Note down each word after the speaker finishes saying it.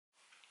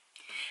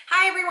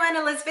Hi everyone,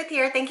 Elizabeth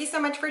here. Thank you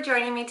so much for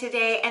joining me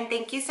today, and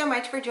thank you so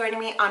much for joining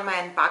me on my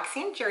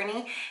unboxing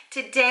journey.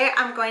 Today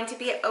I'm going to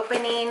be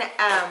opening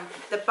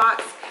the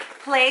box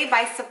Play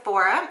by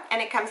Sephora,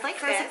 and it comes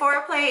like this.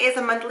 Sephora Play is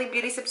a monthly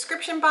beauty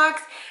subscription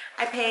box.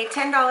 I pay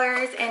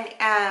 $10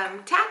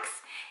 in tax,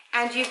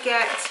 and you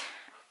get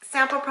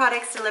sample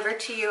products delivered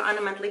to you on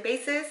a monthly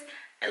basis.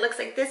 It looks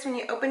like this when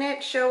you open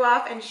it. Show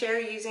off and share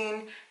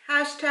using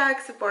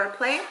hashtag Sephora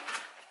Play.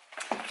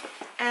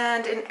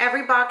 And in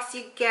every box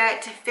you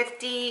get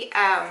 50,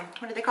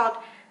 what are they called?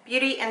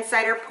 Beauty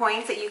Insider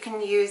points that you can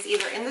use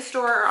either in the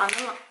store or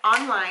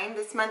online.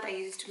 This month I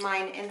used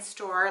mine in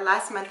store.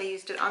 Last month I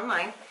used it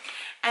online.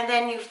 And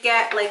then you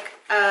get like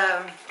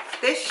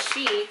this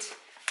sheet,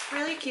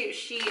 really cute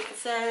sheet. It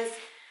says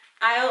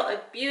Aisle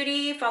of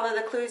Beauty, follow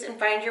the clues and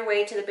find your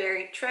way to the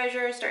buried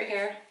treasure. Start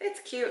here.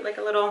 It's cute, like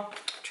a little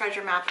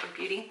treasure map of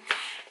beauty.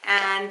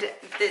 And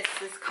this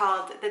is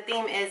called, the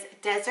theme is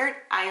Desert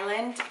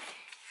Island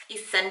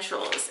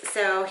Essentials.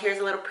 So here's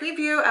a little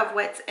preview of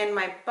what's in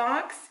my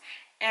box,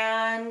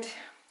 and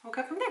we'll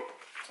go from there.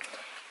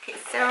 Okay,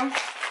 so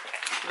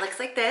it looks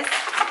like this.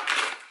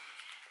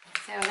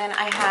 So then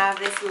I have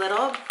this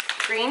little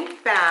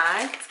green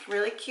bag. It's a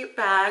really cute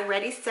bag.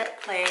 Ready,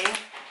 Set, Play.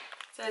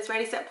 So it's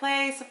Ready, Set,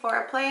 Play,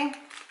 Sephora Play.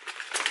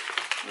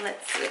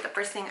 Let's see, the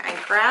first thing I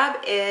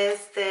grab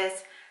is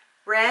this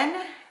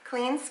Ren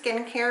Clean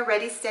Skincare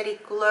Ready Steady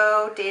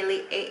Glow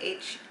Daily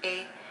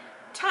AHA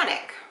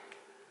Tonic.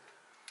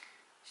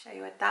 Show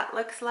you what that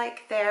looks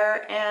like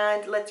there,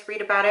 and let's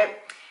read about it.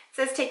 It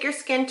says, take your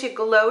skin to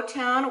Glow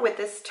Town with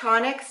this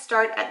tonic.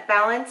 Start at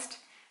balanced,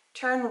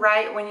 turn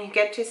right when you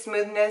get to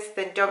smoothness,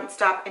 then don't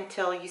stop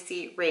until you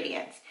see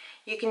radiance.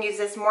 You can use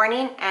this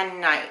morning and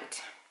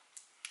night.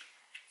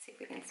 Let's see if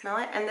we can smell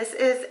it. And this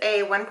is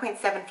a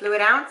 1.7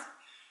 fluid ounce,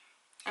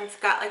 and it's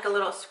got like a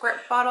little squirt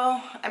bottle,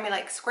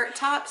 like squirt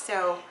top,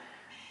 so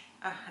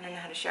I don't know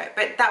how to show it,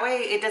 but that way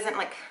it doesn't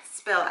like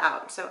spill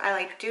out, so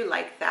I do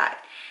like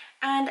that.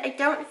 And I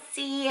don't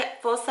see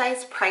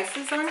full-size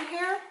prices on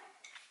here,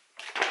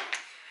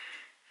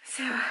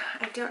 so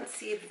I don't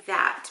see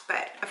that,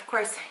 but of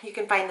course you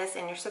can find this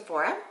in your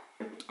Sephora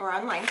or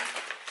online.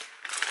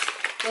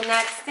 The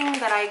next thing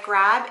that I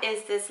grab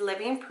is this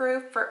Living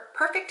Proof for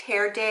Perfect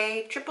Hair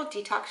Day Triple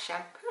Detox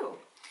Shampoo.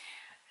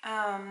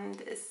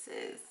 This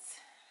is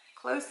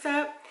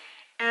close-up,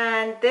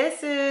 and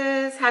this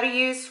is how to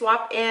use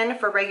swap in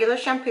for regular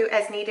shampoo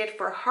as needed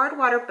for hard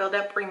water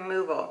buildup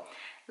removal.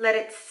 Let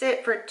it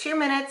sit for 2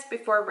 minutes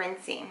before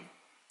rinsing.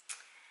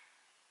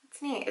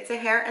 It's neat. It's a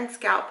hair and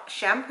scalp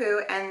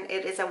shampoo, and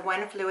it is a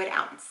 1 fluid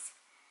ounce.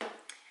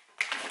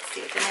 Let's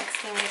see, the next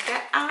thing we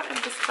get out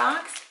of this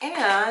box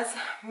is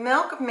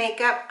Milk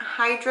Makeup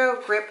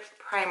Hydro Grip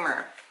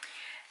Primer.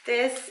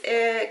 This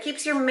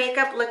keeps your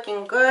makeup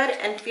looking good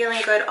and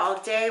feeling good all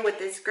day with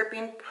this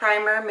gripping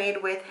primer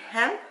made with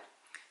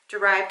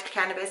hemp-derived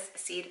cannabis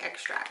seed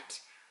extract.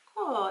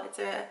 Cool. It's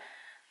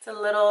a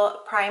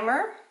little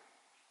primer,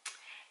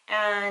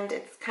 and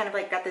it's kind of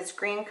like got this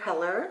green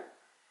color,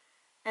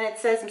 and it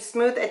says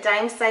smooth a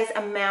dime size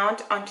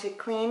amount onto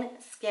clean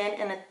skin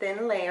in a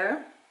thin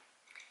layer.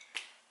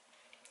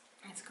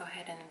 Let's go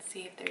ahead and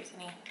see if there's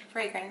any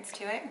fragrance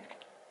to it.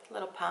 A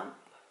little pump,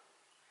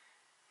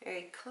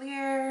 very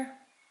clear.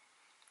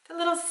 It's a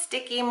little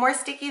sticky, more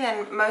sticky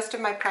than most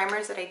of my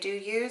primers that I do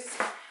use,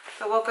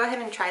 but we'll go ahead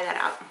and try that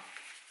out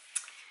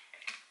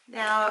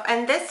now.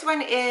 And this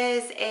one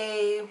is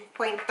a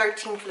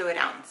 0.13 fluid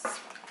ounce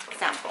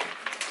sample.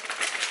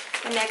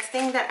 The next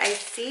thing that I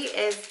see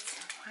is,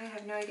 I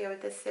have no idea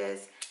what this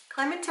is,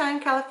 Clementine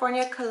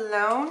California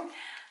Cologne,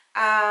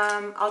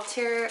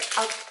 Atelier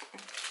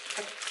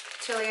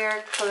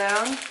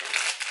Cologne.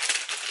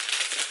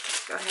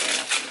 Go ahead and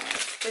open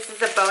this. This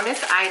is a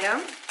bonus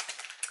item.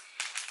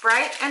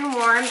 Bright and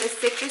warm, the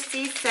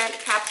citrusy scent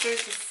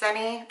captures the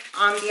sunny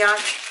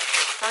ambiance.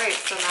 Sorry,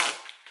 it's so loud.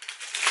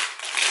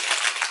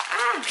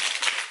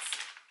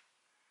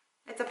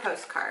 It's a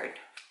postcard.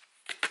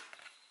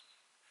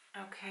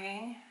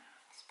 Okay.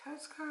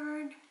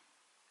 Postcard.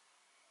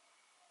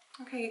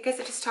 Okay, I guess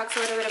it just talks a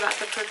little bit about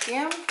the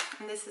perfume,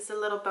 and this is a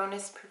little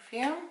bonus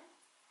perfume.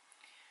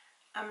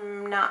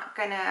 I'm not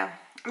gonna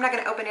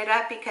open it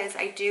up because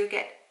I do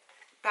get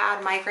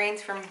bad migraines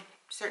from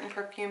certain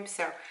perfumes,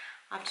 so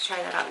I'll have to try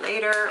that out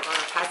later or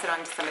pass it on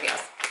to somebody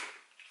else.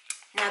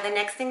 Now the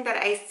next thing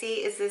that I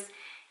see is this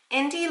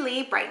Indie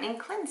Lee Brightening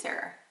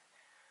Cleanser.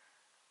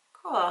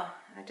 Cool.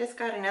 I just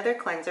got another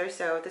cleanser,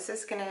 so this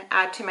is gonna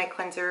add to my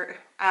cleanser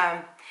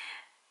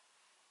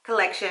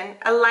collection.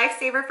 A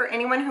lifesaver for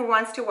anyone who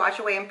wants to wash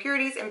away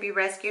impurities and be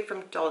rescued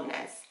from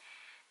dullness.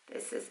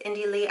 This is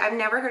Indie Lee. I've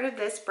never heard of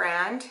this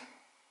brand.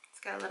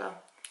 It's got a little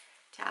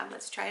tab.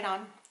 Let's try it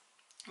on.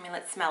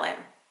 Let's smell it.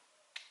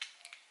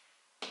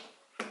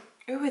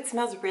 Ooh, it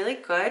smells really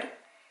good.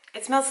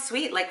 It smells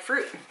sweet, like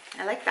fruit.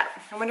 I like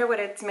that. I wonder what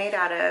it's made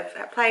out of.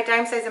 Apply a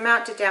dime size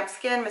amount to damp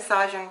skin,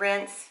 massage and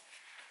rinse.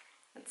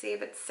 Let's see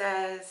if it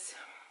says,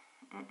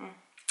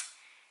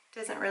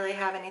 doesn't really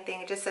have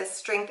anything. It just says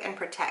strength and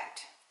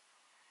protect.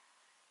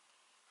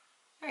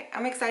 All right,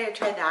 I'm excited to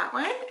try that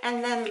one.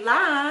 And then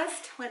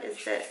last, what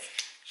is this?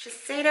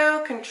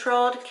 Shiseido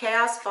Controlled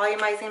Chaos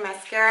Volumizing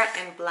Mascara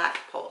in Black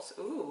Pulse.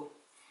 Ooh,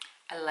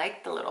 I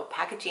like the little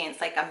packaging.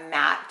 It's like a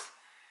matte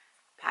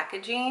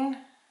packaging.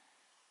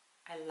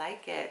 I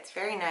like it. It's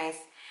very nice.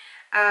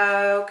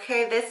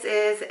 Okay, this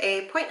is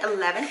a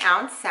 0.11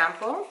 ounce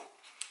sample.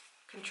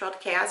 Controlled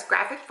Chaos,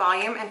 Graphic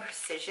Volume and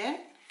Precision.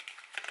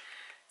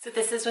 So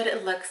this is what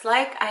it looks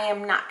like. I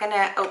am not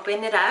gonna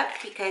open it up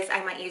because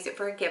I might use it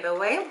for a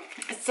giveaway.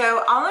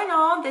 So all in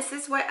all, this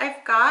is what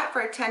I've got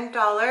for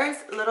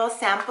 $10, little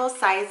sample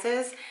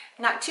sizes.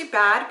 Not too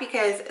bad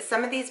because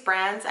some of these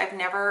brands I've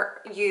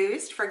never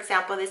used. For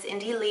example, this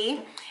Indie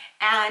Lee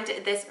and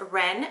this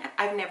Ren,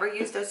 I've never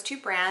used those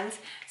two brands.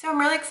 So I'm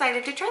really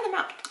excited to try them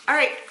out. All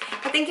right,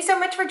 well, thank you so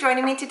much for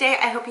joining me today.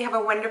 I hope you have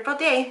a wonderful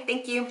day.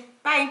 Thank you,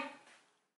 bye.